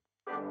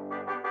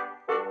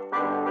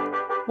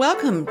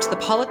Welcome to the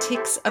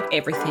Politics of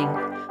Everything.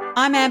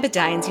 I'm Amber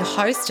Daines, your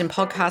host and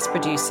podcast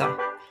producer.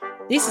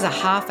 This is a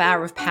half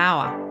hour of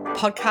power, a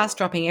podcast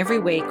dropping every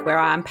week where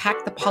I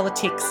unpack the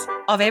politics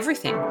of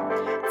everything,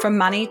 from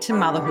money to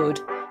motherhood,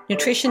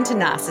 nutrition to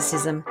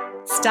narcissism,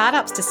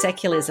 startups to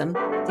secularism,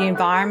 the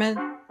environment,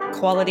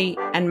 quality,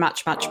 and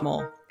much, much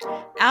more.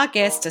 Our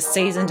guests are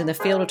seasoned in the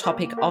field or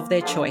topic of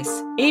their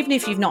choice, even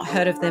if you've not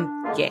heard of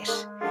them yet.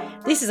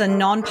 This is a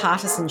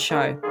non-partisan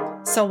show.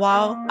 So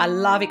while I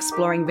love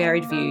exploring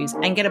varied views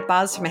and get a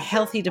buzz from a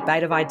healthy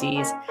debate of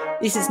ideas,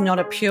 this is not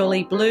a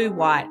purely blue,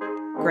 white,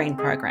 green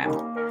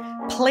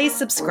program. Please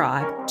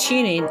subscribe,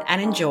 tune in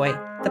and enjoy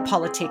the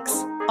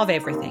politics of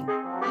everything.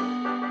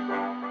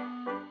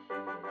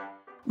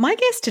 My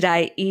guest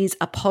today is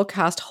a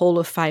podcast Hall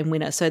of Fame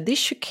winner, so this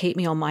should keep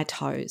me on my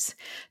toes.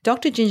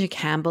 Dr. Ginger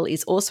Campbell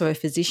is also a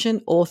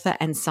physician, author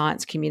and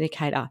science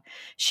communicator.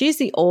 She is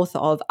the author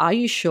of Are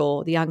You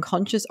Sure? The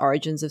Unconscious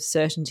Origins of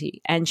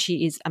Certainty, and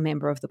she is a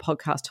member of the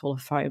Podcast Hall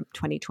of Fame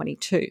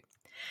 2022.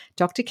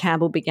 Dr.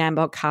 Campbell began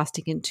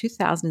podcasting in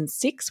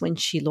 2006 when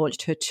she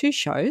launched her two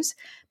shows,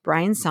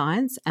 Brain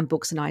Science and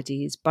Books and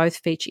Ideas. Both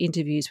feature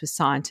interviews with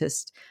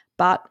scientists,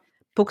 but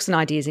Books and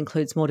Ideas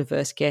includes more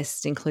diverse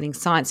guests, including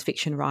science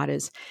fiction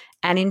writers.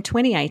 And in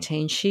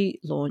 2018, she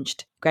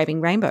launched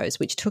Graving Rainbows,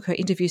 which took her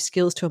interview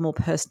skills to a more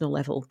personal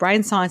level.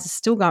 Brain Science is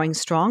still going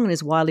strong and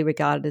is widely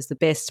regarded as the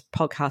best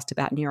podcast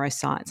about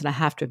neuroscience. And I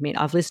have to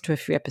admit, I've listened to a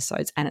few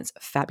episodes and it's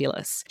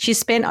fabulous. She's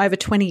spent over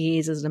 20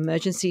 years as an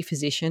emergency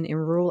physician in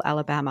rural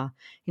Alabama.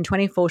 In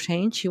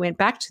 2014, she went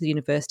back to the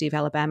University of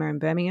Alabama in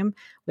Birmingham,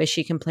 where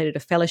she completed a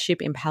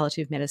fellowship in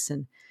palliative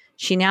medicine.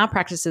 She now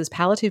practices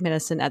palliative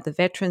medicine at the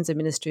Veterans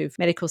Administrative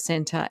Medical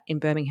Center in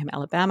Birmingham,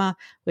 Alabama,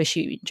 where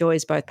she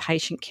enjoys both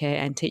patient care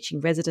and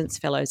teaching residents,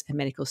 fellows, and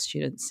medical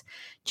students.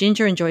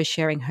 Ginger enjoys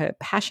sharing her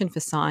passion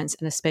for science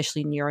and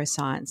especially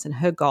neuroscience, and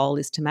her goal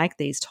is to make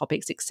these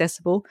topics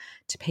accessible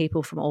to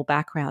people from all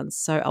backgrounds.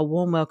 So a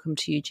warm welcome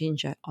to you,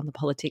 Ginger, on the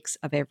Politics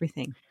of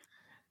Everything.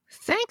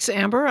 Thanks,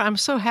 Amber. I'm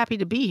so happy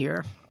to be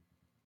here.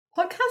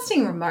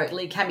 Podcasting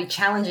remotely can be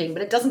challenging,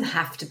 but it doesn't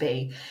have to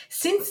be.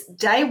 Since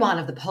day one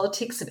of the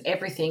Politics of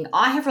Everything,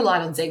 I have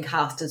relied on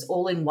Zencastr's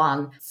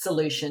all-in-one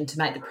solution to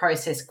make the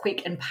process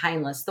quick and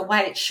painless, the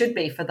way it should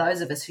be for those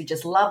of us who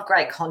just love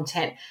great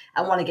content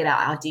and want to get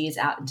our ideas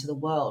out into the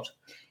world.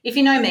 If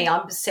you know me,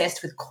 I'm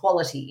obsessed with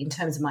quality in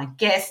terms of my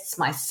guests,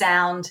 my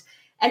sound,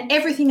 and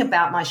everything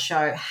about my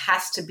show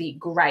has to be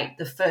great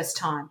the first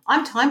time.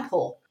 I'm time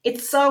poor.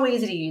 It's so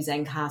easy to use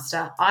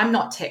Zencastr. I'm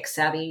not tech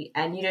savvy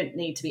and you don't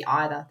need to be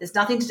either. There's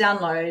nothing to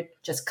download.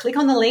 Just click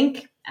on the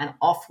link and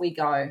off we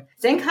go.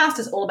 Zencastr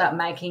is all about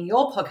making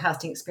your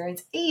podcasting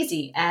experience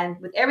easy, and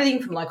with everything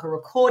from local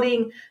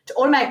recording to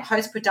automatic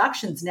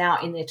post-productions now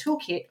in their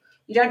toolkit,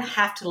 you don't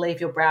have to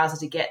leave your browser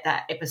to get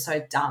that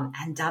episode done,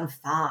 and done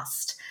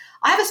fast.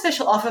 I have a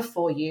special offer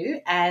for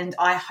you, and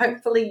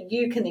hopefully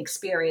you can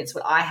experience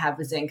what I have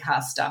with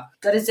Zencastr.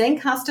 Go to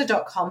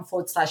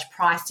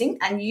zencastr.com/pricing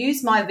and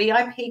use my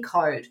VIP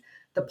code,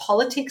 The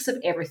Politics of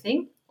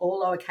Everything,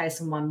 all lowercase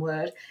and one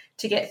word,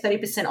 to get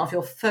 30% off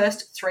your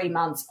first 3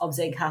 months of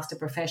Zencastr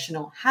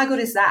Professional. How good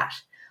is that?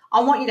 I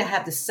want you to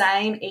have the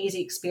same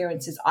easy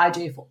experiences I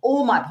do for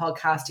all my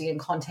podcasting and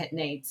content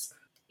needs.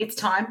 It's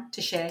time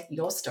to share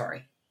your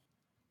story.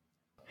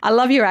 I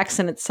love your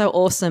accent. It's so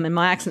awesome. And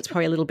my accent's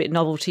probably a little bit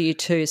novel to you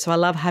too. So I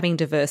love having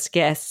diverse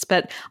guests.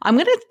 But I'm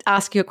going to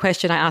ask you a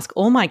question I ask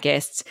all my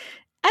guests.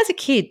 As a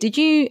kid, did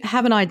you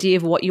have an idea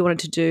of what you wanted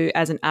to do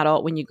as an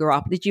adult when you grew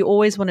up? Did you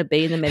always want to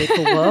be in the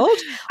medical world?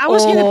 I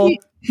was going to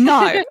be...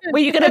 No. Were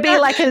you going to be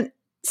like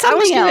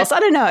something else? I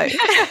don't know.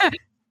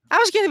 I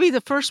was going to be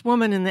the first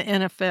woman in the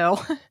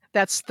NFL.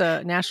 That's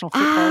the National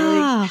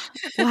Football League.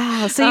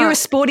 Wow. So you're a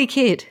sporty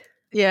kid.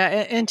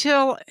 Yeah,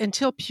 until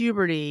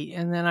puberty,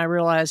 and then I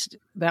realized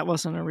that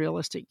wasn't a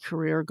realistic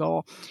career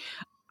goal.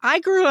 I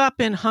grew up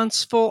in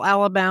Huntsville,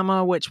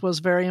 Alabama, which was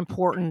very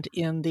important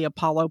in the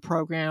Apollo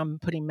program,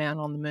 putting man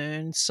on the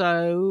moon.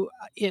 So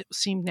it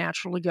seemed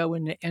natural to go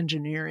into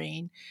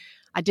engineering.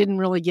 I didn't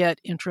really get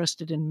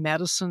interested in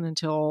medicine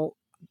until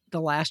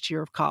the last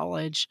year of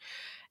college.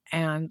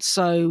 And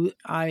so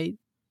I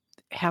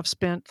have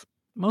spent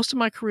most of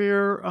my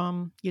career,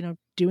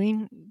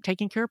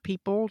 taking care of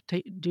people,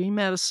 doing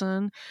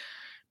medicine,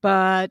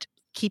 but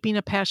keeping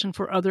a passion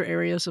for other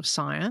areas of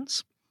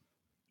science.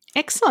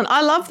 Excellent.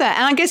 I love that.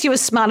 And I guess you were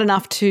smart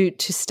enough to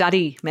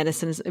study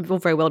medicine. It's all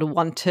very well to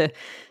want to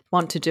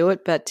do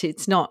it, but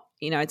it's not,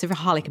 it's a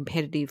highly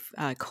competitive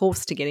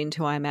course to get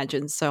into, I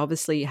imagine. So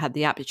obviously you had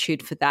the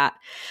aptitude for that.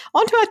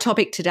 On to our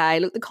topic today.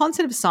 Look, the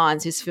concept of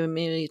science is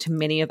familiar to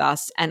many of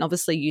us, and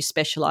obviously you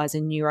specialise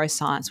in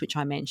neuroscience, which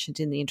I mentioned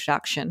in the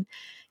introduction.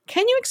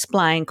 Can you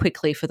explain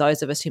quickly for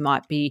those of us who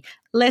might be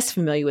less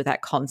familiar with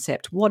that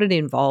concept, what it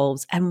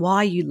involves and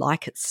why you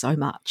like it so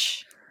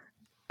much?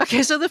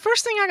 Okay, so the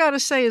first thing I got to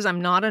say is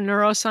I'm not a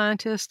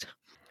neuroscientist.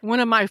 One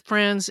of my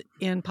friends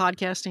in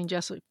podcasting,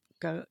 Jessica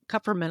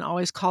Kupferman,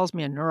 always calls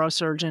me a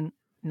neurosurgeon.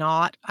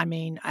 I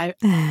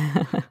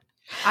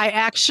I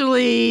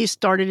actually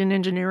started in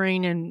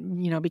engineering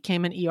and,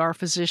 became an ER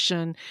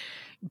physician.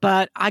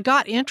 But I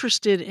got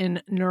interested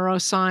in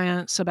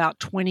neuroscience about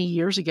 20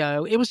 years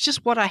ago. It was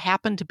just what I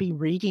happened to be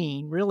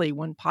reading, really,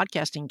 when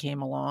podcasting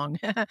came along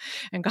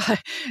and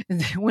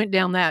went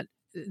down that.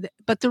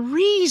 But the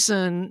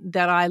reason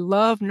that I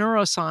love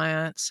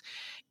neuroscience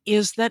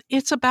is that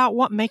it's about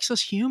what makes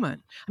us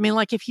human. I mean,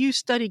 like if you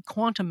studied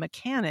quantum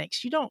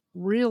mechanics, you don't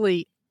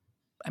really,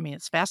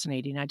 it's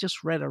fascinating. I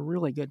just read a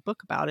really good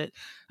book about it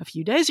a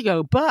few days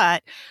ago,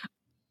 but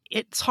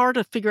it's hard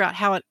to figure out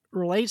how it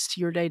relates to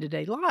your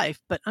day-to-day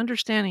life, but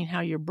understanding how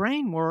your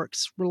brain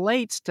works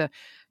relates to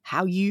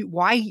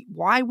why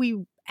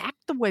we act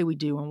the way we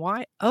do and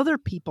why other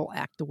people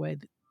act the way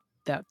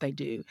that they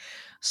do.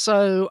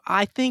 So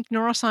I think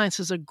neuroscience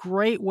is a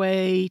great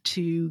way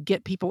to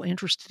get people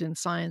interested in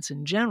science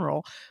in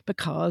general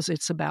because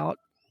it's about,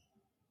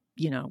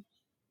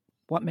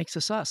 what makes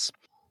us us.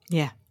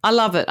 Yeah, I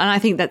love it. And I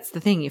think that's the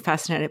thing. You're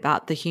fascinated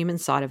about the human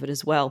side of it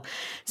as well.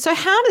 So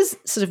how does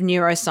sort of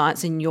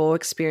neuroscience in your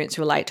experience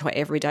relate to our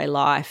everyday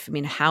life? I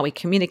mean, how we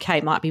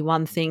communicate might be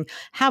one thing,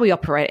 how we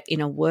operate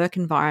in a work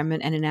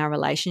environment and in our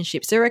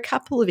relationships. There are a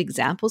couple of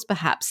examples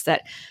perhaps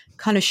that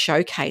kind of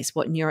showcase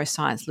what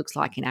neuroscience looks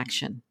like in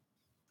action.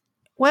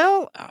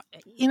 Well,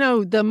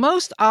 the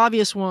most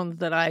obvious one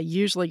that I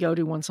usually go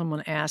to when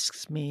someone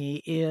asks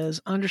me is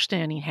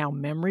understanding how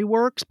memory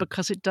works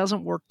because it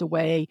doesn't work the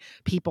way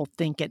people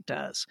think it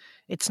does.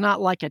 It's not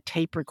like a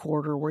tape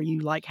recorder where you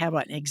like have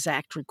an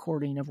exact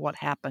recording of what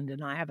happened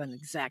and I have an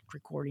exact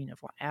recording of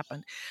what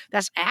happened.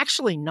 That's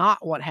actually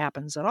not what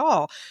happens at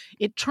all.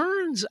 It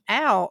turns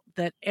out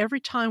that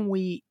every time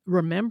we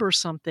remember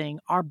something,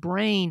 our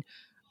brain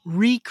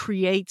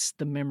recreates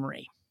the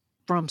memory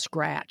from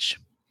scratch.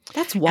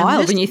 That's And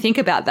wild when you think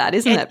about that,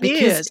 isn't it?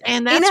 Because is, and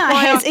in that's our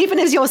why heads, even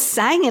as you're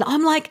saying it,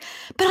 I'm like,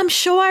 but I'm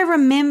sure I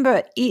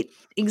remember it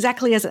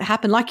exactly as it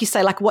happened. Like you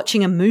say, like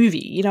watching a movie,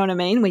 you know what I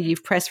mean? Where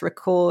you've pressed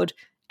record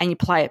and you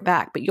play it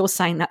back, but you're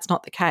saying that's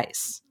not the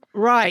case.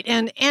 right.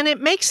 And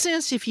it makes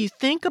sense if you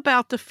think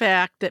about the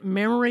fact that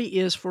memory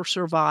is for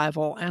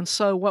survival. And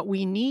so what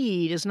we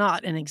need is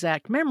not an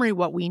exact memory.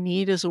 What we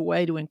need is a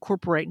way to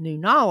incorporate new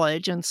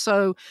knowledge. And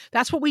so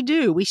that's what we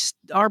do.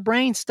 Our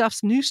brain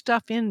stuffs new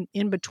stuff in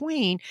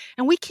between,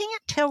 and we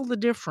can't tell the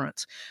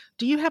difference.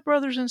 Do you have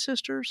brothers and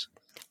sisters?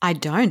 I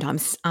don't.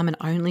 I'm an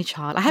only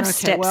child. I have Okay,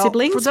 step well, for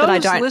siblings, those but I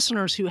don't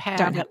listeners who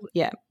have,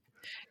 yeah.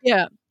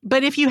 yeah.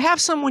 But if you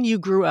have someone you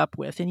grew up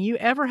with and you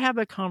ever have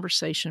a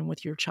conversation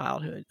with your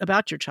childhood,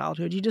 about your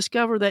childhood, you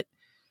discover that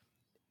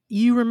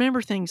you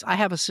remember things. I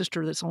have a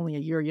sister that's only a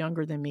year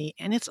younger than me,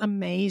 and it's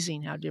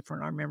amazing how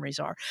different our memories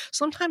are.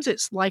 Sometimes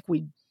it's like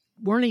we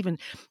weren't even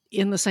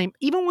in the same,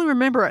 even when we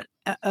remember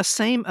a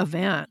same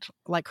event,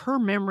 like her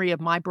memory of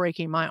my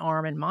breaking my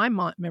arm and my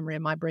memory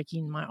of my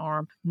breaking my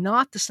arm,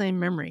 not the same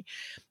memory.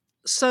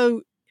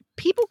 So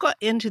people got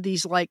into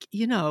these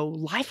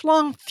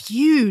lifelong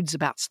feuds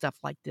about stuff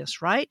like this,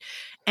 right?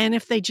 And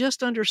if they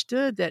just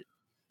understood that,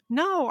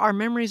 no, our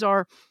memories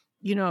are,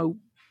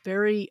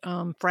 very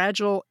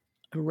fragile,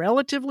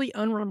 relatively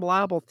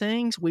unreliable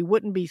things, we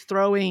wouldn't be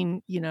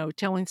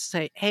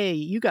say, hey,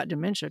 you got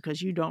dementia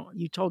because you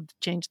told to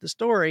change the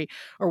story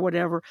or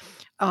whatever.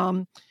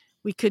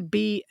 We could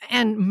be,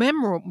 and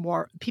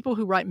people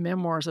who write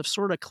memoirs have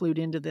sort of clued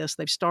into this.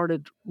 They've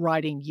started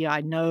writing,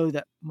 I know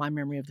that my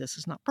memory of this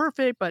is not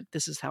perfect, but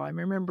this is how I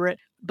remember it.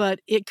 But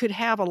it could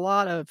have a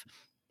lot of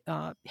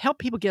help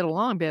people get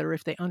along better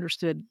if they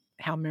understood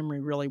how memory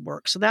really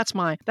works. So that's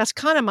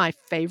kind of my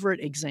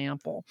favorite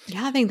example.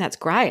 Yeah, I think that's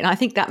great. And I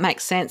think that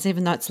makes sense,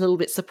 even though it's a little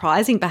bit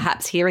surprising,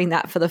 perhaps hearing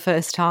that for the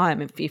first time,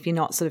 if you're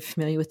not sort of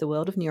familiar with the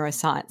world of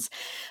neuroscience.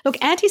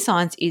 Look,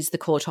 anti-science is the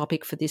core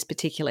topic for this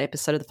particular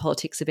episode of The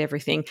Politics of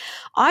Everything.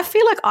 I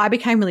feel like I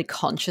became really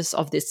conscious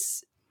of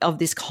this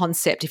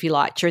concept, if you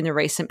like, during the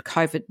recent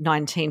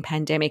COVID-19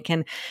 pandemic.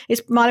 And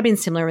it might have been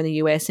similar in the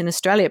US. In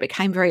Australia, it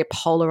became very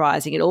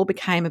polarizing. It all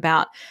became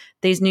about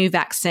these new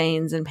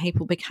vaccines and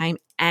people became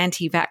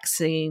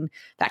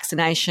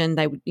anti-vaccination.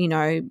 They,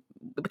 it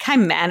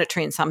became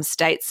mandatory in some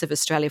states of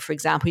Australia, for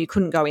example. You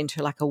couldn't go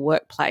into like a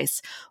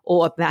workplace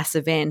or a mass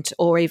event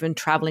or even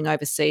traveling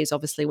overseas,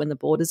 obviously, when the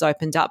borders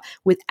opened up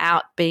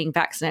without being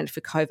vaccinated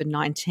for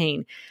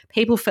COVID-19.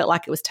 People felt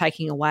like it was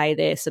taking away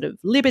their sort of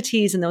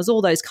liberties, and there was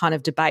all those kind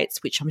of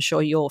debates, which I'm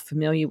sure you're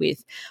familiar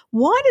with.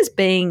 Why does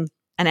being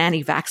an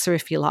anti-vaxxer,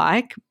 if you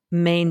like,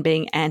 mean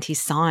being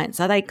anti-science?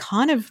 Are they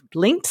kind of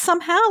linked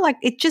somehow? Like,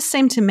 it just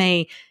seemed to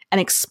me an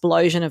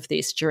explosion of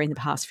this during the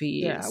past few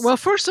years. Yeah. Well,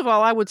 first of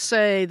all, I would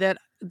say that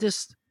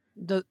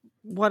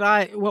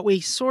what we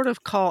sort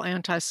of call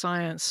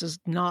anti-science is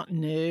not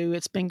new.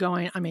 It's been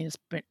going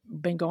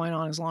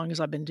on as long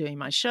as I've been doing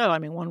my show. I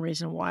mean, one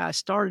reason why I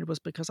started was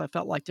because I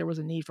felt like there was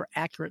a need for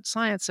accurate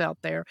science out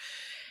there.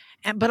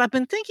 But I've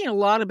been thinking a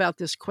lot about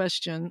this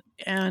question,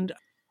 and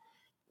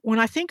when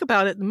I think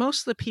about it,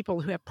 most of the people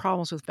who have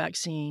problems with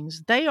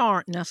vaccines, they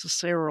aren't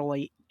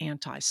necessarily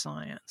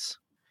anti-science.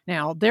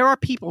 Now, there are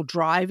people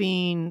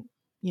driving,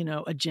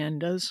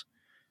 agendas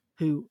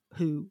who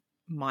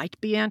might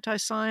be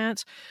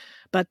anti-science,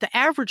 But the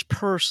average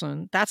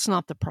person, that's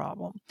not the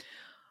problem.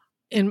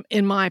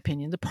 In my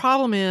opinion, the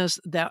problem is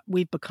that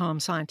we've become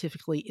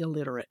scientifically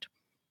illiterate.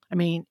 I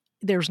mean,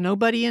 there's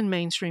nobody in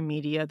mainstream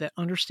media that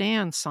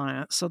understands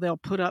science, so they'll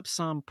put up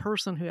some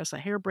person who has a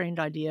harebrained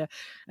idea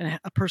and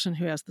a person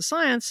who has the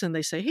science, and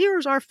they say,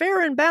 here's our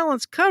fair and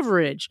balanced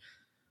coverage,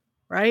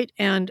 right?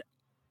 And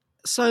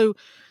so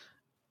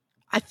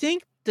I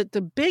think that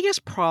the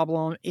biggest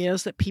problem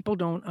is that people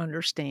don't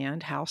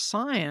understand how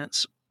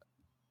science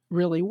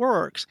really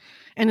works.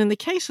 And in the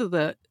case of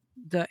the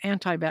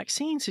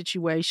anti-vaccine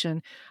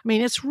situation, I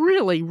mean, it's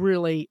really,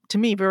 really, to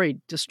me, very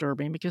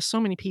disturbing because so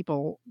many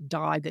people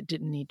died that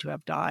didn't need to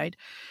have died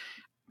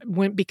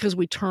because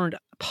we turned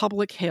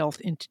public health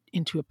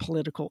into a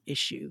political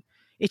issue.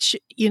 It's,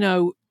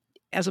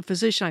 as a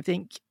physician, I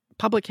think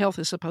public health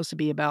is supposed to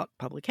be about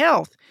public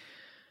health.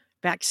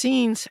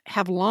 Vaccines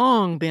have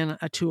long been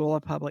a tool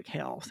of public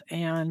health.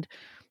 And,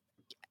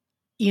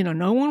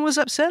 no one was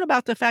upset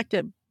about the fact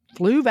that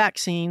flu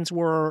vaccines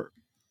were,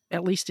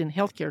 at least in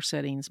healthcare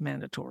settings,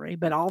 mandatory.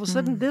 But all of a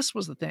sudden, this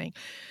was the thing.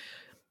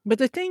 But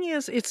the thing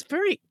is, it's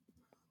very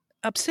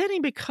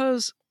upsetting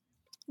because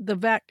the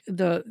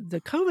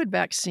COVID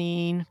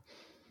vaccine,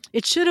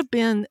 it should have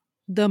been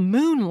the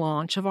moon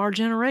launch of our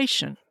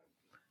generation.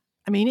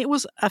 I mean, it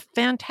was a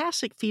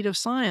fantastic feat of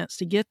science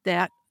to get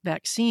that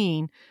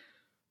vaccine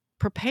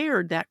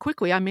prepared that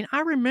quickly. I mean,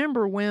 I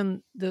remember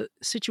when the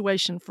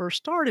situation first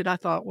started, I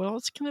thought, well,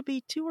 it's going to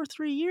be 2 or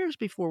 3 years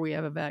before we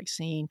have a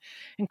vaccine.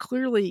 And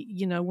clearly,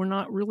 we're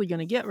not really going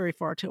to get very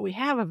far till we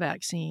have a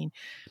vaccine.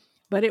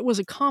 But it was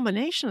a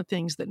combination of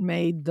things that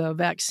made the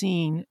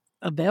vaccine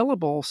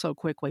available so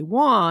quickly.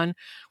 One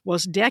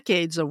was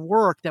decades of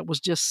work that was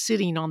just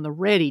sitting on the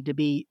ready to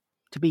be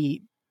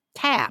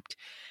tapped.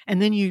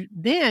 And then you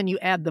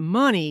add the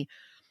money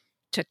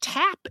to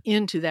tap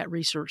into that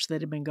research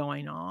that had been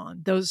going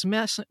on.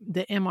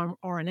 The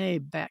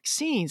mRNA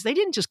vaccines, they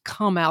didn't just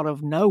come out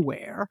of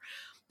nowhere.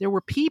 There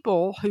were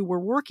people who were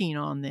working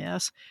on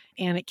this,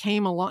 and it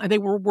came along, and they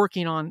were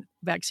working on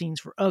vaccines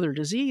for other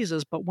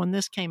diseases. But when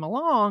this came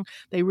along,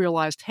 they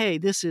realized, hey,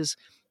 this is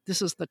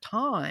the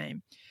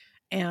time.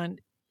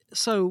 And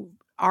so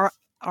our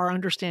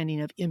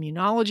understanding of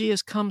immunology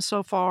has come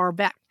so far.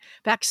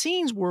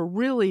 Vaccines were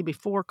really,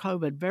 before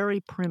COVID, very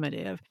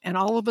primitive. And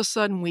all of a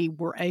sudden, we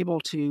were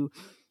able to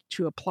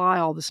apply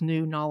all this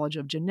new knowledge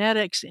of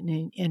genetics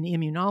and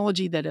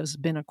immunology that has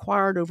been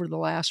acquired over the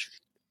last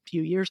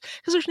few years.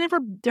 Because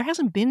there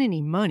hasn't been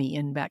any money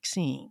in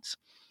vaccines.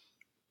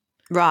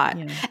 Right.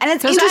 And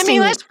it's interesting. I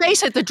mean, let's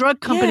face it, the drug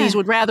companies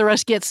would rather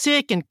us get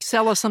sick and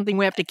sell us something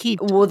we have to keep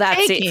Well,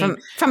 that's taking. it.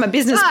 From a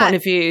business point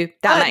of view,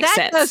 that makes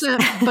sense.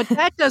 But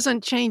that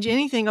doesn't change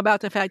anything about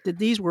the fact that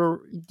these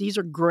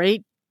are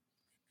great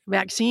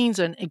vaccines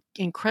and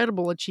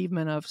incredible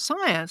achievement of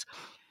science.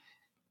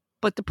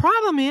 But the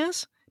problem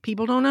is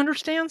people don't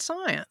understand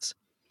science.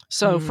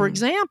 So, for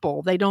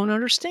example, they don't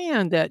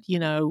understand that,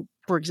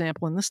 for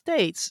example, in the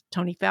States,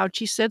 Tony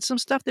Fauci said some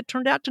stuff that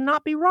turned out to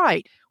not be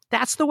right.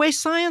 That's the way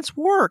science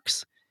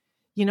works.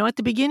 At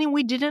the beginning,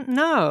 we didn't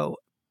know,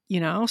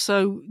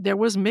 so there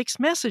was mixed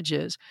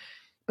messages.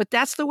 But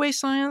that's the way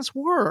science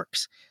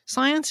works.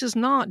 Science is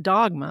not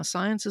dogma.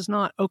 Science is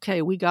not,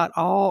 okay, we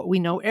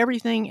know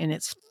everything and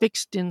it's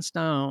fixed in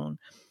stone.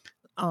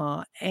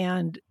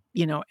 And,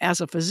 as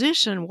a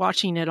physician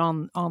watching it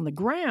on the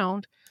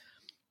ground,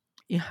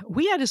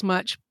 we had as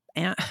much,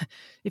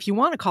 if you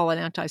want to call it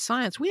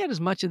anti-science, we had as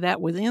much of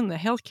that within the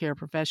healthcare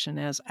profession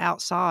as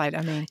outside.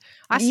 I mean,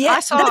 I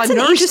saw that's an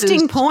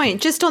interesting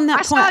point. Just on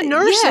that point, I saw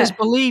nurses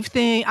believe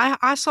things.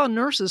 I saw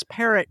nurses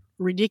parrot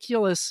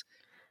ridiculous,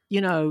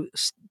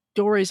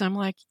 stories. I'm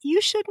like,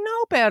 you should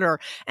know better.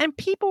 And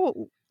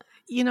people,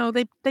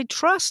 they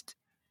trust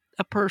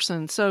a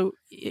person. So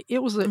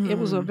it was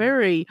a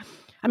very,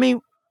 I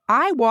mean,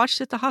 I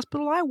watched at the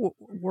hospital I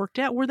worked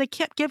at where they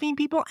kept giving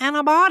people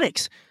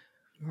antibiotics.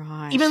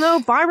 Right. Even though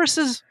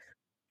viruses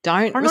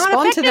don't are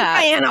respond not to that.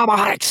 by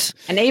antibiotics.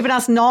 And even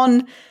us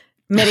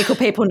non-medical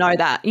people know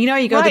that. You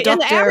go to the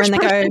doctor and they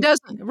go...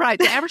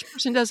 The average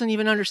person doesn't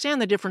even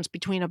understand the difference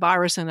between a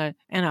virus and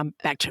a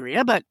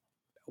bacteria, but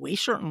we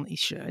certainly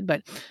should.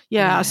 But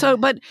so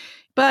but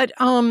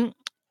the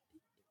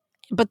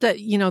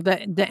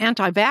the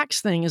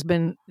anti-vax thing has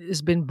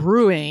been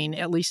brewing,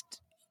 at least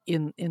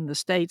in the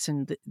States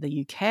and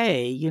the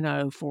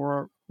UK,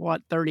 for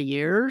 30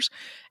 years.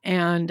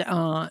 And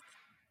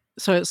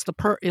so it's the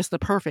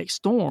perfect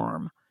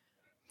storm.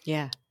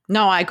 Yeah.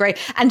 No, I agree.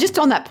 And just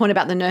on that point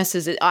about the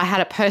nurses, I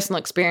had a personal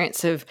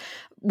experience of,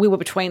 we were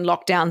between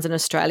lockdowns in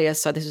Australia,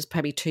 so this was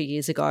probably 2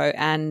 years ago,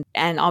 and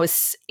I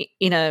was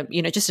in a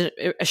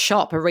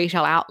shop, a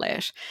retail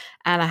outlet,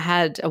 and I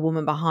had a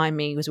woman behind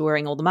me who was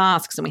wearing all the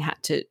masks, and we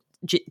had to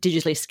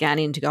digitally scan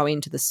in to go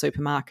into the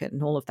supermarket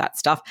and all of that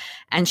stuff.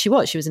 And she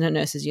was in a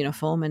nurse's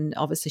uniform, and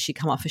obviously she'd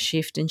come off a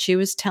shift, and she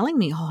was telling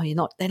me,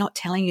 they're not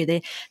telling you,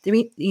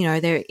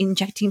 they're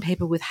injecting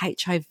people with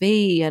HIV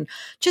and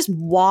just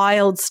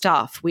wild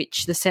stuff,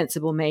 which the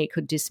sensible me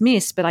could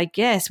dismiss. But I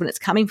guess when it's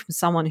coming from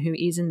someone who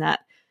is in that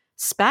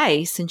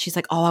space. And she's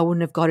like, oh, I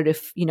wouldn't have got it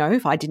if,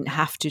 if I didn't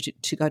have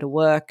to go to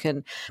work,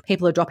 and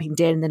people are dropping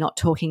dead and they're not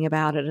talking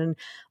about it. And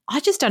I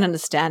just don't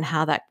understand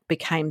how that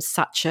became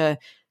such a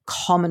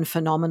common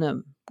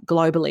phenomenon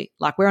globally.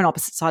 Like, we're on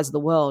opposite sides of the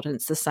world and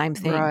it's the same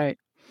thing. Right.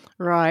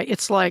 Right.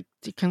 It's like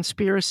the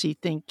conspiracy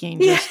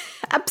thinking. Yeah, just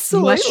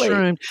absolutely.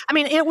 mushroomed. I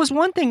mean, it was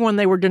one thing when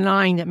they were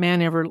denying that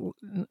man ever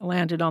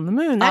landed on the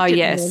moon. That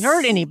didn't really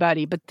hurt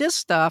anybody. But this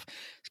stuff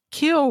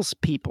kills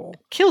people.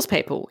 Kills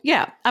people.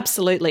 Yeah,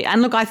 absolutely.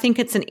 And look, I think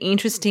it's an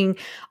interesting,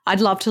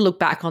 I'd love to look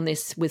back on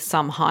this with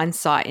some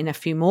hindsight in a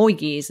few more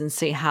years and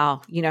see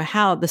how,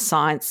 how the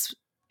science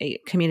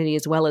community,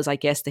 as well as, I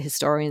guess, the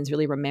historians,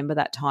 really remember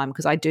that time,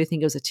 because I do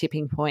think it was a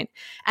tipping point.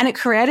 And it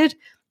created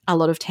a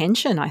lot of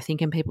tension, I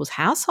think, in people's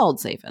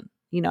households even.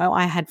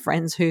 I had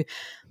friends who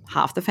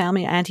half the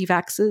family are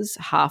anti-vaxxers,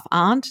 half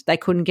aren't. They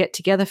couldn't get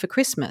together for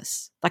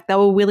Christmas. Like, they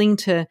were willing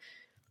to,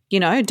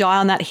 die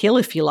on that hill,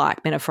 if you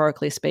like,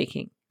 metaphorically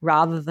speaking,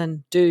 rather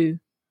than do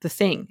the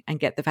thing and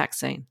get the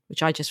vaccine,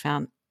 which I just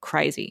found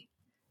crazy.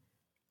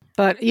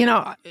 But,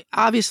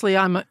 obviously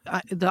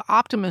the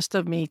optimist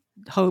of me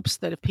hopes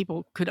that if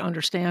people could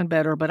understand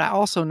better, but I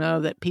also know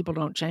that people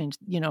don't change,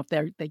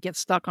 if they get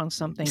stuck on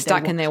something.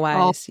 Stuck in their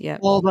ways, yeah.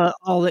 All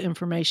the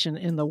information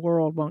in the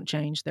world won't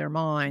change their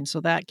mind. So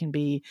that can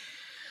be,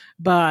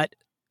 but,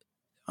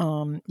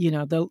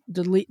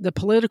 the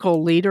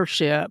political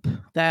leadership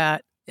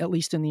that, at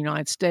least in the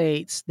United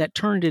States, that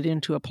turned it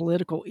into a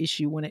political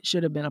issue when it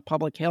should have been a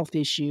public health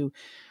issue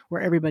where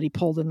everybody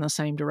pulled in the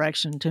same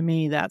direction. To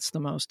me, that's the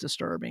most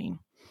disturbing.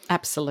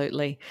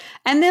 Absolutely.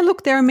 And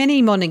there are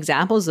many modern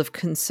examples of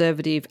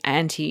conservative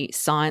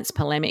anti-science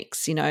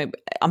polemics.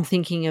 I'm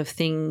thinking of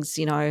things,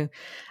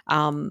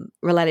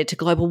 related to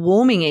global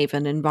warming,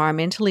 even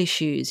environmental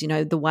issues,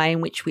 the way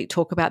in which we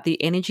talk about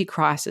the energy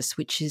crisis,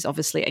 which is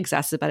obviously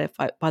exacerbated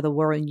by the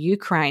war in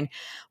Ukraine.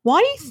 Why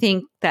do you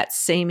think that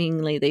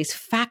seemingly these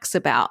facts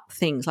about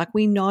things, like,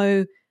 we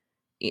know,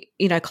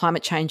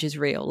 climate change is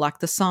real, like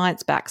the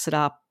science backs it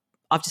up.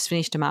 I've just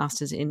finished a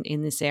master's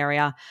in this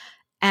area,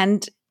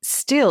 and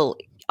still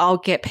I'll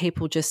get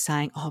people just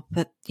saying, oh,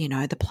 but,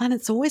 the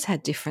planet's always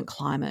had different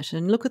climate,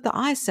 and look at the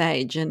ice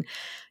age. And,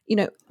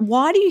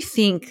 why do you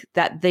think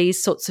that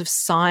these sorts of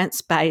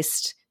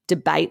science-based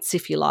debates,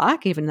 if you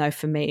like, even though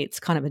for me it's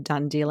kind of a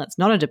done deal, it's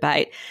not a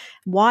debate,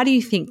 why do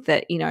you think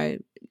that,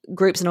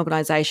 groups and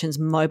organisations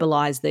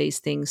mobilise these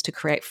things to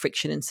create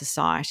friction in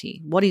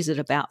society? What is it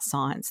about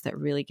science that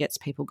really gets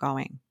people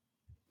going?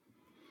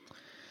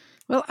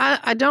 Well,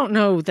 I don't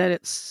know that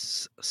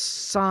it's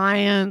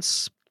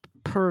science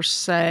per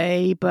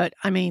se, but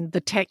I mean,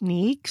 the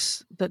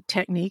techniques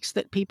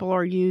that people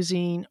are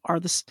using are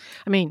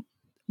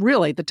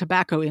really the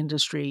tobacco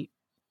industry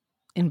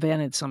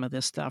invented some of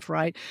this stuff,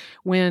 right?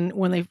 When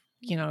they,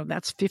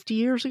 that's 50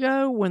 years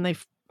ago,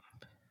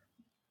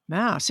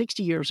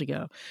 60 years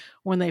ago,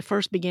 when they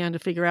first began to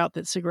figure out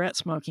that cigarette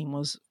smoking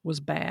was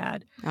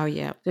bad. Oh,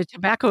 yeah. The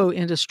tobacco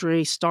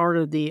industry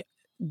started the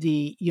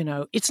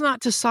it's not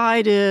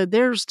decided,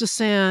 there's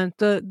dissent,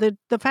 the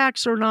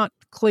facts are not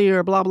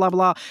clear, blah, blah,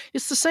 blah.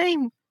 It's the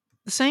same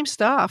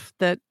stuff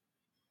that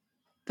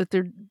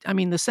they're,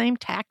 the same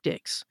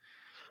tactics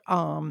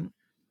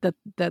that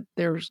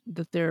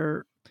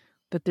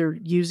they're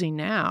using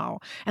now.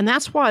 And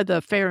that's why the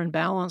fair and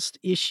balanced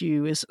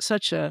issue is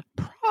such a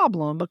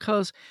problem,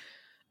 because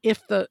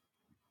if the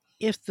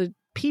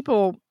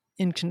people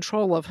in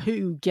control of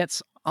who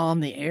gets on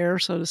the air,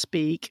 so to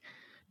speak,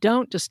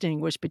 don't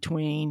distinguish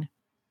between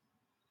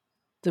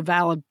the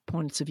valid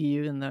points of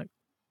view and the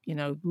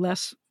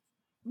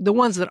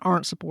ones that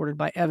aren't supported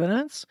by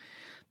evidence,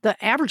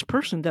 the average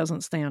person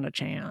doesn't stand a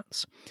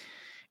chance.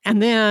 And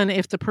then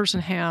if the person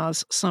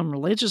has some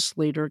religious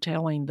leader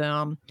telling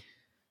them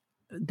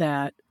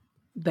that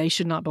they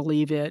should not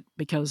believe it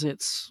because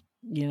it's,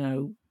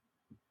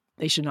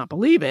 they should not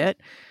believe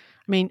it.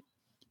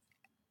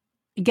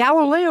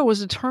 Galileo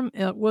was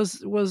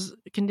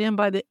condemned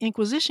by the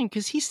Inquisition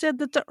because he said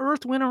that the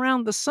Earth went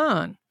around the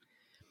sun.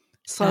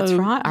 So, that's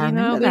right. I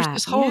remember there's that.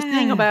 this whole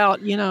thing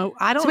about, I don't know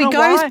why. So it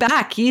goes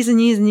back years and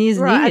years and years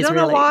and years. I don't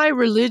know really. why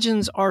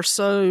religions are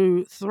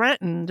so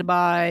threatened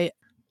by.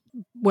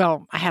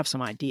 Well, I have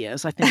some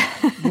ideas. I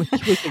think we could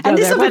go and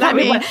this there. will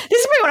be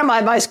one of my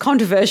most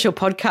controversial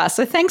podcasts.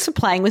 So thanks for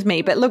playing with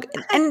me. But look,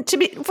 and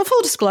for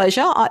full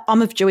disclosure,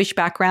 I'm of Jewish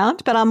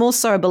background, but I'm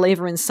also a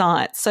believer in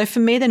science. So for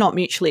me, they're not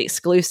mutually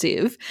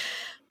exclusive.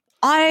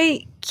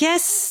 I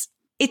guess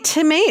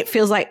to me, it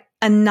feels like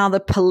another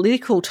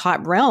political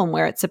type realm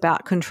where it's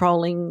about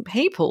controlling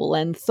people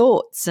and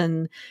thoughts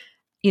and,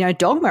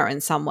 dogma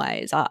in some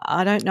ways.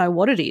 I don't know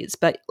what it is,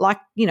 but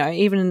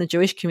even in the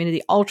Jewish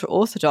community,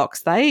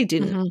 ultra-Orthodox, they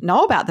didn't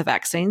know about the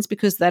vaccines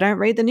because they don't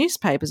read the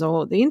newspapers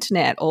or the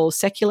internet or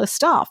secular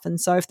stuff. And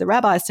so if the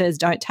rabbi says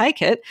don't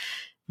take it,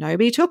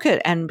 nobody took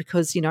it. And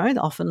because,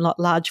 often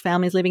large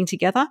families living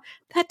together,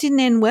 that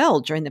didn't end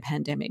well during the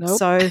pandemic. Nope.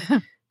 So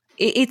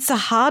it's a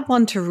hard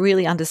one to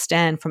really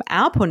understand from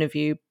our point of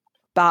view,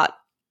 but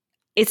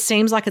it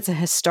seems like it's a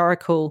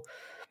historical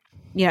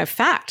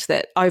fact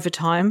that over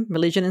time,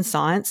 religion and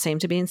science seem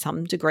to be in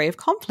some degree of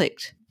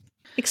conflict.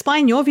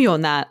 Explain your view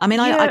on that. I mean,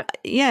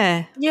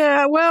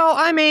 Yeah. Well,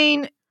 I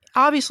mean,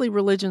 obviously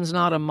religion's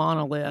not a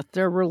monolith.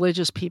 There are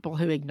religious people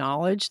who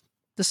acknowledge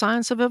the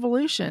science of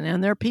evolution,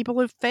 and there are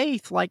people of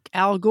faith like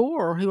Al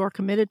Gore who are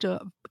committed to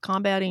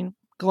combating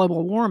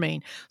global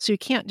warming. So you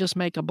can't just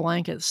make a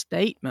blanket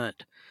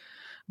statement.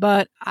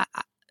 But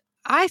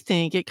I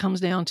think it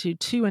comes down to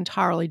two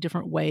entirely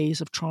different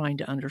ways of trying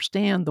to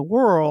understand the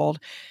world,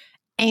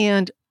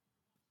 and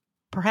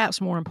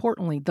perhaps more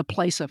importantly, the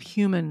place of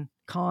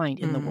humankind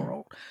in the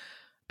world.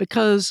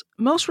 Because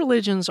most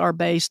religions are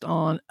based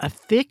on a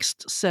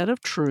fixed set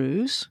of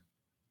truths,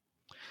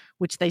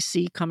 which they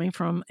see coming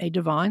from a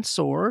divine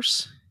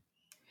source.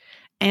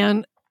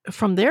 And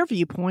from their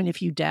viewpoint,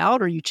 if you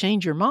doubt or you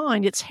change your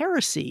mind, it's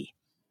heresy,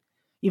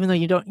 even though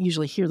you don't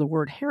usually hear the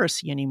word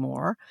heresy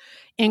anymore.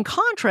 In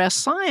contrast,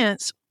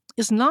 science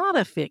is not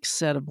a fixed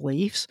set of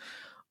beliefs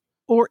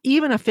or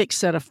even a fixed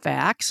set of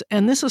facts.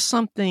 And this is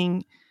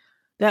something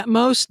that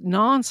most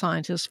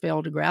non-scientists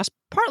fail to grasp,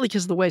 partly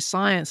because the way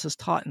science is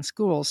taught in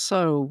school is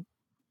so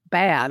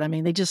bad. I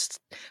mean,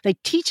 they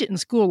teach it in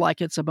school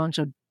like it's a bunch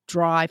of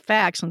dry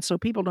facts, and so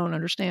people don't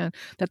understand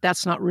that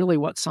that's not really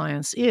what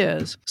science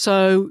is.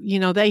 So,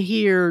 they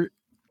hear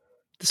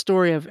the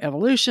story of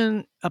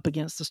evolution up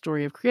against the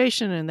story of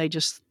creation, and they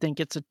just think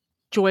it's a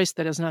choice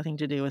that has nothing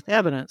to do with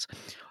evidence.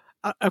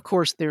 Of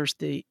course, there's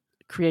the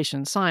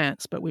creation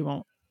science, but we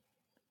won't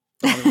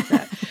bother with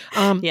that.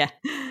 Yeah.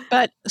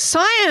 But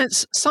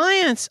science,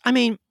 I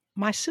mean,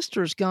 my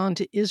sister's gone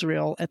to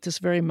Israel at this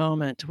very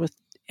moment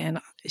and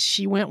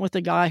she went with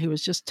a guy who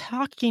was just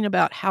talking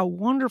about how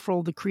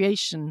wonderful the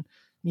Creation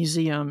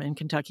Museum in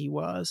Kentucky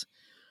was.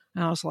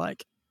 And I was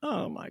like,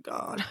 oh my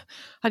God,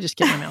 I just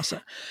kept my mouth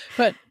shut.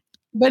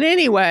 But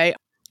anyway,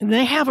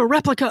 they have a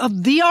replica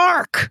of the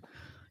Ark.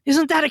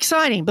 Isn't that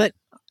exciting? But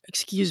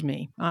excuse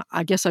me,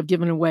 I guess I've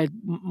given away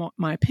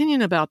my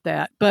opinion about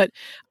that. But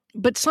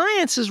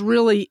science is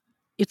really,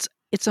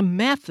 it's a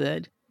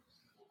method.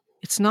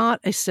 It's not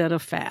a set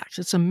of facts.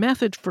 It's a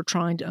method for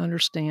trying to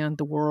understand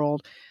the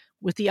world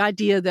with the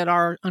idea that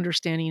our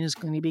understanding is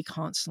going to be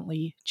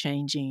constantly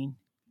changing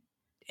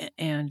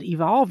and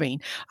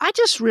evolving. I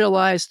just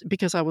realized,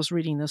 because I was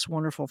reading this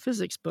wonderful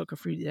physics book a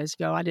few days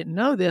ago, I didn't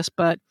know this,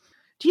 but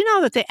do you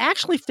know that they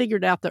actually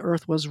figured out the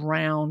Earth was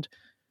round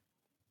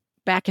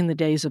back in the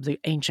days of the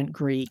ancient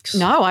Greeks?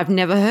 No, I've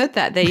never heard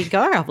that. There you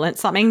go. I've learned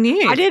something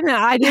new. I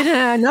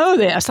didn't know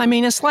this. I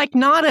mean, it's like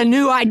not a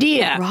new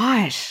idea.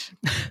 Right.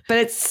 But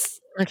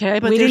it's okay,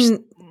 but we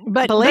didn't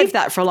believe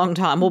that for a long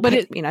time. Well,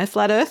 but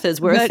flat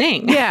earthers were a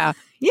thing. Yeah.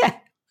 Yeah.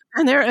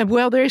 And they're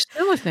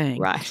still a thing.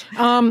 Right.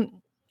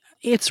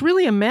 It's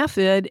really a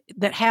method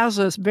that has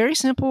a very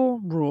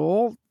simple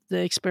rule, the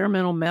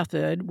experimental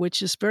method,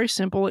 which is very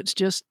simple. It's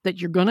just that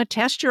you're going to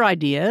test your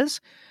ideas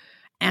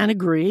and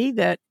agree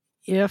that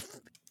if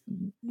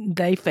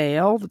they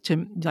fail,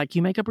 like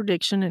you make a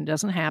prediction and it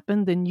doesn't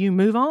happen, then you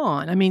move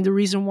on. I mean, the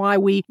reason why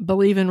we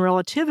believe in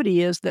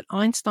relativity is that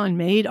Einstein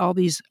made all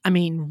these,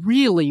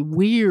 really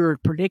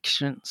weird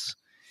predictions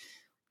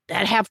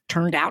that have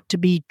turned out to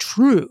be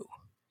true.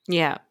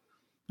 Yeah.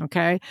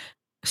 Okay.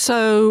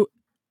 So,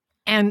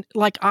 and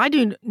like I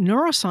do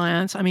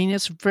neuroscience,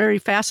 it's very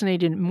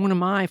fascinating. One of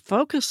my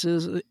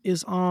focuses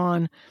is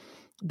on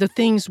the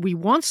things we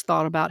once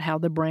thought about how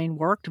the brain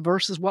worked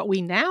versus what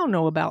we now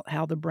know about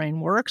how the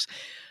brain works.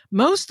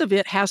 Most of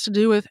it has to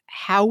do with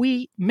how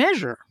we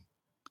measure.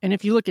 And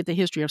if you look at the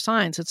history of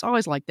science, it's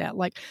always like that.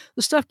 Like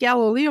the stuff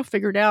Galileo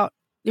figured out,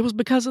 it was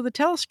because of the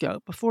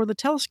telescope. Before the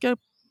telescope,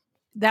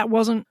 that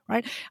wasn't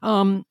right.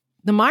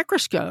 The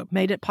microscope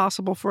made it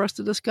possible for us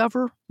to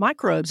discover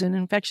microbes and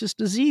infectious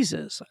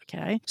diseases.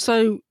 Okay.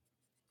 So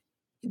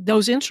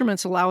those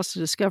instruments allow us to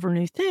discover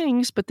new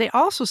things, but they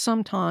also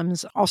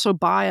sometimes also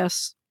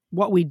bias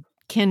what we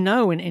can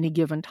know in any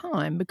given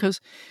time, because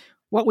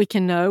what we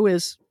can know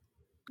is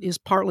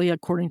partly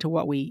according to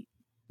what we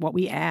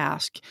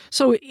ask.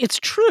 So it's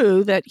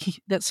true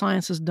that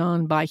science is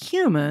done by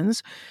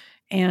humans,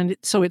 and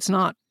so it's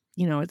not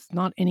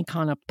any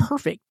kind of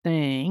perfect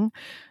thing,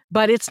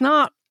 but it's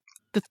not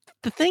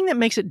the thing that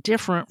makes it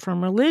different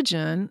from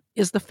religion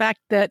is the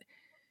fact that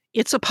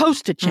it's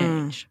supposed to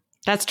change.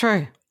 That's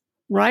true.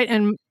 Right.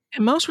 And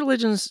most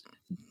religions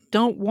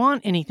don't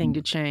want anything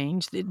to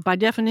change. By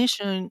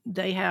definition,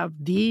 they have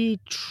the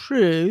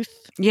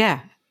truth. Yeah.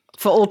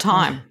 For all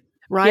time.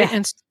 Right. Yeah.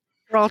 And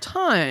for all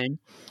time.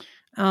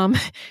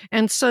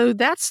 And so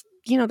that's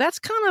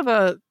kind of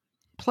a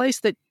place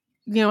that,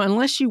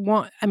 unless you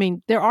want,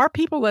 there are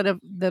people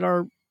that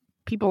are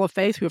people of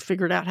faith who have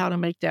figured out how to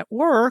make that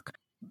work.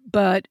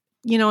 But,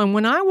 and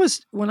when I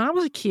was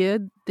a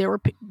kid, there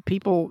were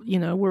people,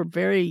 were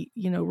very,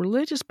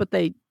 religious, but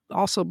they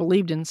also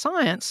believed in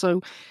science.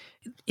 So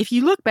if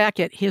you look back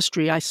at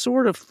history, I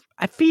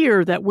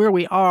fear that where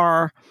we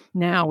are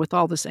now with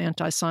all this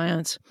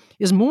anti-science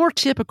is more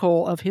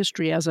typical of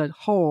history as a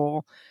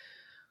whole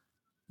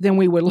than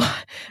we would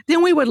like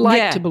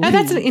to believe. And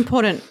that's an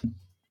important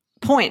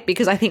point,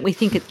 because I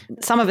think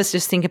some of us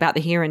just think about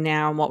the here and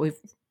now and what we've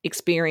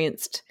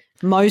experienced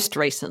most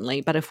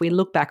recently. But if we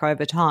look back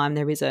over time,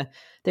 there is a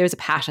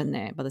pattern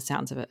there by the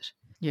sounds of it.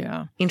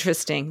 Yeah.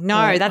 Interesting.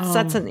 No,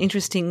 that's an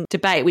interesting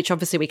debate, which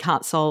obviously we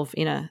can't solve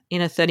in a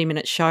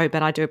 30-minute show,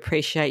 but I do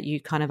appreciate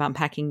you kind of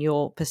unpacking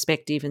your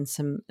perspective and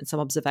some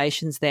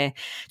observations there.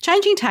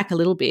 Changing tack a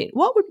little bit,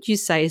 what would you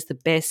say is the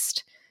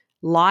best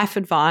life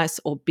advice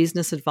or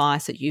business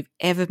advice that you've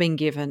ever been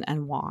given,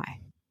 and why?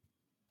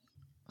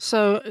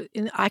 So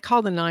I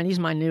call the 90s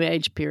my new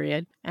age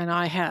period, and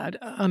I had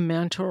a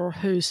mentor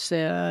who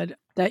said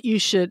that you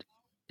should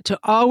to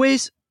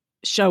always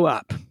show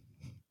up.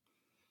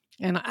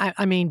 And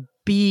I mean,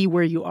 be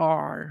where you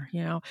are,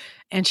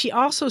 And she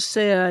also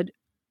said,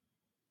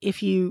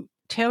 if you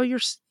tell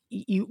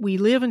we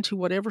live into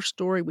whatever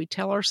story we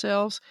tell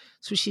ourselves.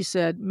 So she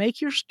said,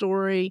 make your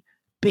story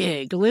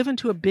big, live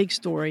into a big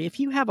story. If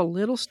you have a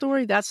little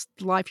story, that's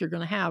the life you're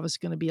going to have. It's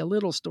going to be a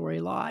little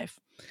story life.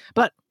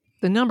 But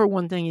the number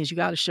one thing is you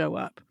got to show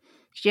up.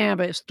 You can't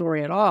have a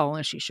story at all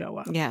unless you show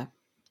up. Yeah.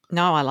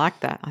 No, I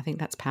like that. I think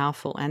that's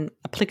powerful and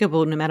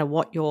applicable no matter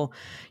what your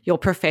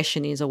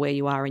profession is or where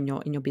you are in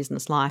your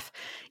business life.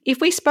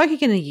 If we spoke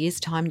again in a year's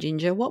time,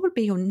 Ginger, what would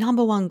be your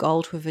number one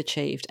goal to have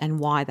achieved,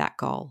 and why that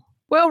goal?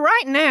 Well,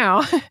 right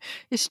now,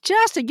 it's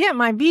just to get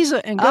my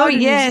visa and go to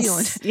New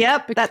Zealand.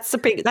 Yep, that's a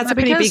pretty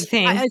big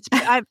thing.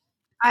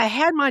 I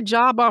had my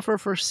job offer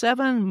for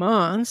 7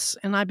 months,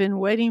 and I've been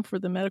waiting for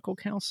the medical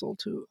council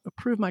to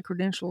approve my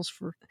credentials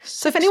for 6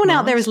 So if anyone months.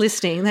 out there is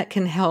listening that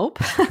can help.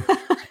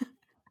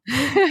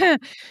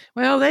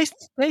 Well,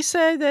 they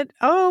say that,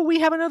 we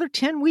have another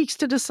 10 weeks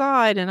to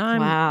decide, and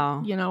I'm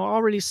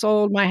already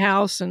sold my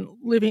house and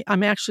living.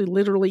 I'm actually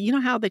literally,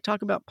 how they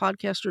talk about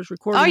podcasters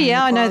recording. Oh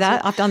yeah, I know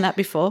that. I've done that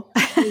before.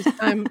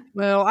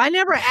 I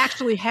never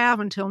actually have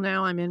until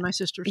now. I'm in my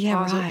sister's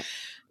closet. Right.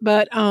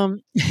 But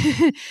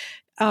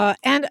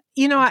and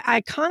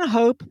I kind of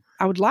hope,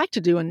 I would like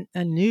to do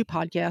a new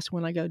podcast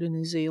when I go to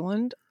New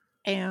Zealand,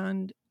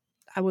 and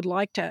I would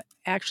like to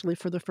actually,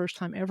 for the first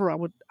time ever, I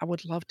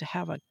would love to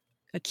have a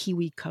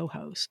Kiwi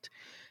co-host,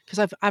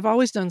 because I've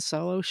always done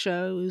solo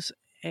shows,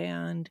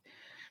 and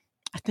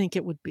I think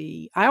it would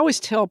be. I always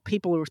tell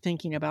people who are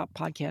thinking about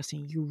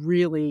podcasting, you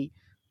really,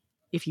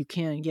 if you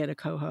can, get a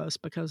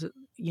co-host, because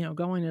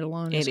going it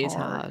alone is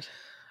hard.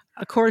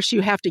 Of course,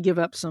 you have to give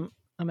up some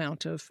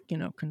amount of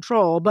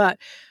control, but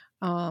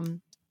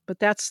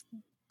that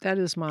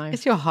is my.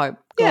 It's your hope.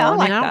 Goal. Yeah, I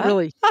like that.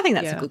 Really, I think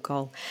that's a good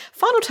goal.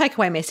 Final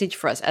takeaway message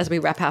for us as we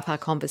wrap up our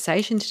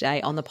conversation today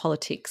on the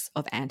politics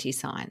of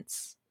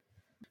anti-science.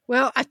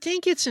 Well, I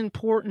think it's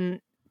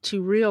important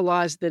to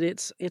realize that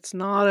it's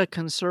not a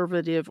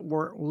conservative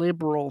or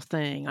liberal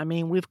thing. I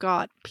mean, we've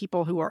got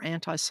people who are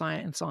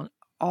anti-science on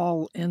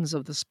all ends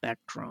of the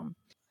spectrum,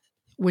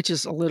 which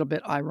is a little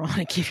bit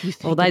ironic if you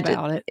think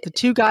about it. The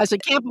two guys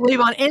that can't believe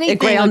on anything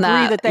agree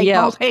that they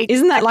both hate.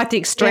 Isn't that like the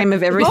extreme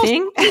of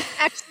everything?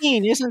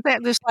 Vaccine, isn't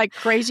that just like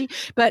crazy?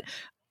 But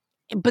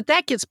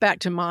that gets back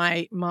to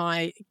my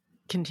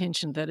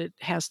contention that it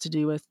has to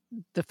do with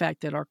the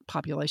fact that our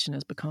population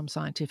has become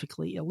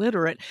scientifically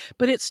illiterate.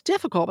 But it's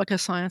difficult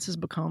because science has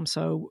become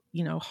so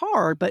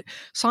hard. But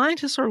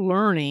scientists are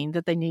learning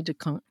that they need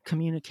to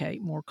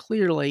communicate more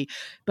clearly.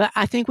 But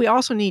I think we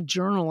also need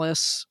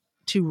journalists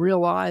to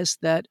realize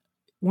that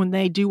when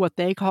they do what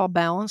they call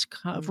balanced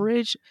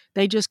coverage,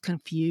 they just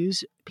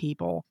confuse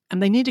people,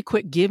 and they need to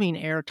quit giving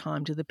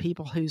airtime to the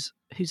people whose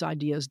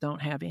ideas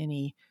don't have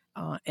any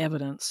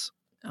evidence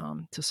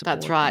to support.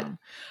 That's right. them.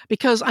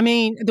 Because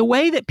the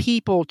way that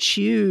people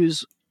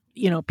choose,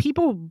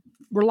 people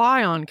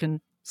rely on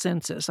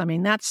consensus.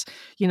 That's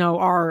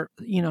our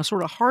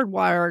sort of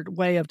hardwired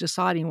way of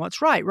deciding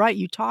what's right. Right?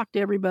 You talk to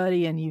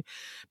everybody,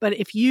 but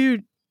if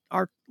you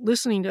are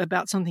listening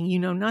about something you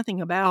know nothing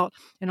about,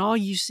 and all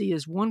you see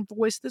is one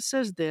voice that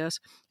says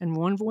this and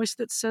one voice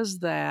that says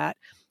that,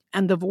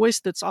 and the voice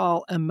that's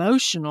all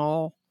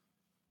emotional,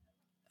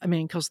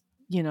 because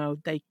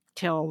they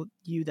tell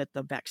you that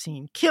the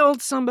vaccine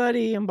killed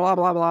somebody and blah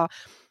blah blah,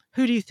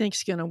 who do you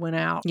think's going to win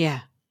out? Yeah,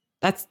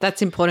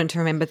 that's important to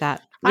remember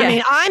that.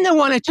 Yeah. I'm the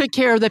one who took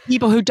care of the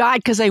people who died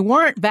because they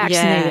weren't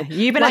vaccinated. Yeah.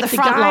 You've been at the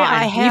front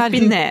line. You've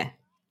been there.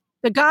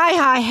 The guy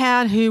I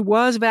had who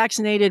was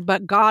vaccinated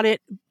but got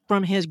it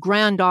from his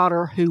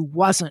granddaughter who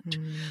wasn't.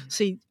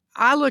 See,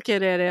 I look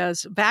at it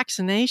as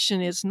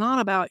vaccination is not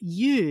about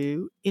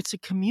you. It's a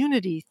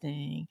community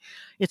thing.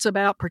 It's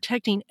about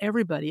protecting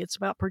everybody. It's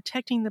about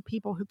protecting the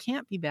people who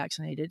can't be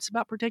vaccinated. It's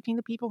about protecting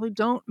the people who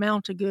don't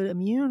mount a good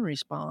immune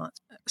response.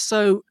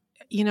 So,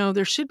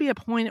 there should be a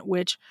point at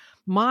which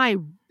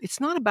it's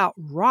not about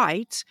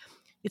rights.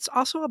 It's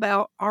also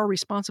about our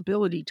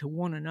responsibility to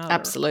one another.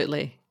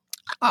 Absolutely.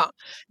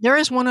 There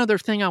is one other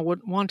thing I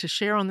would want to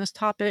share on this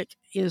topic,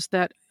 is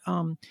that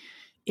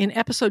in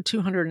episode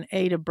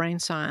 208 of Brain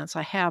Science,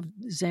 I have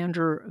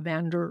Xander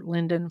van der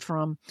Linden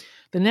from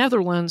the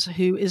Netherlands,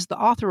 who is the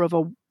author of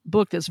a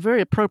book that's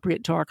very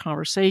appropriate to our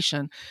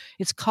conversation.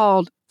 It's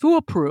called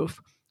Foolproof: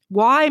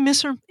 why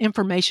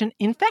misinformation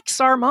infects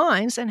our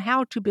minds and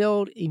how to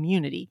build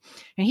immunity.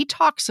 And he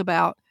talks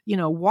about,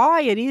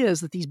 why it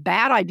is that these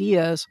bad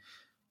ideas,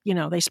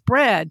 they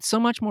spread so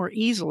much more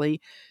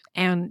easily,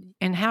 and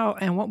how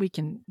and what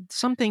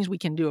some things we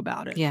can do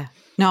about it. Yeah.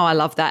 No, I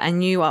love that.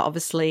 And you are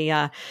obviously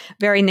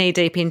very knee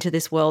deep into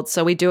this world.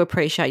 So we do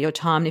appreciate your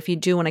time. If you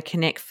do want to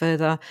connect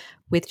further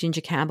with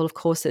Ginger Campbell, of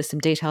course, there's some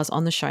details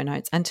on the show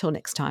notes. Until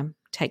next time,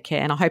 take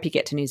care. And I hope you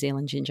get to New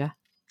Zealand, Ginger.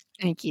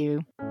 Thank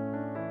you.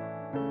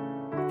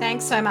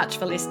 Thanks so much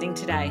for listening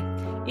today.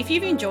 If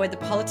you've enjoyed the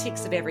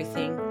politics of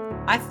everything,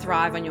 I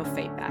thrive on your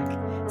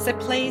feedback. So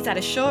please add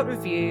a short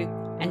review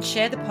and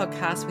share the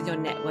podcast with your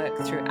network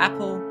through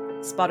Apple,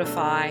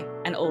 Spotify,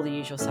 and all the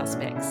usual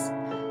suspects.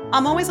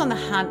 I'm always on the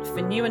hunt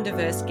for new and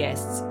diverse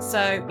guests,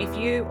 so if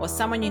you or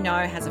someone you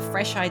know has a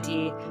fresh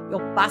idea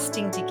you're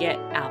busting to get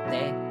out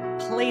there,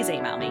 please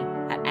email me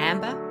at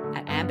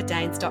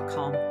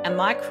amber@amberdanes.com and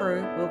my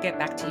crew will get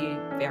back to you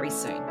very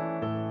soon.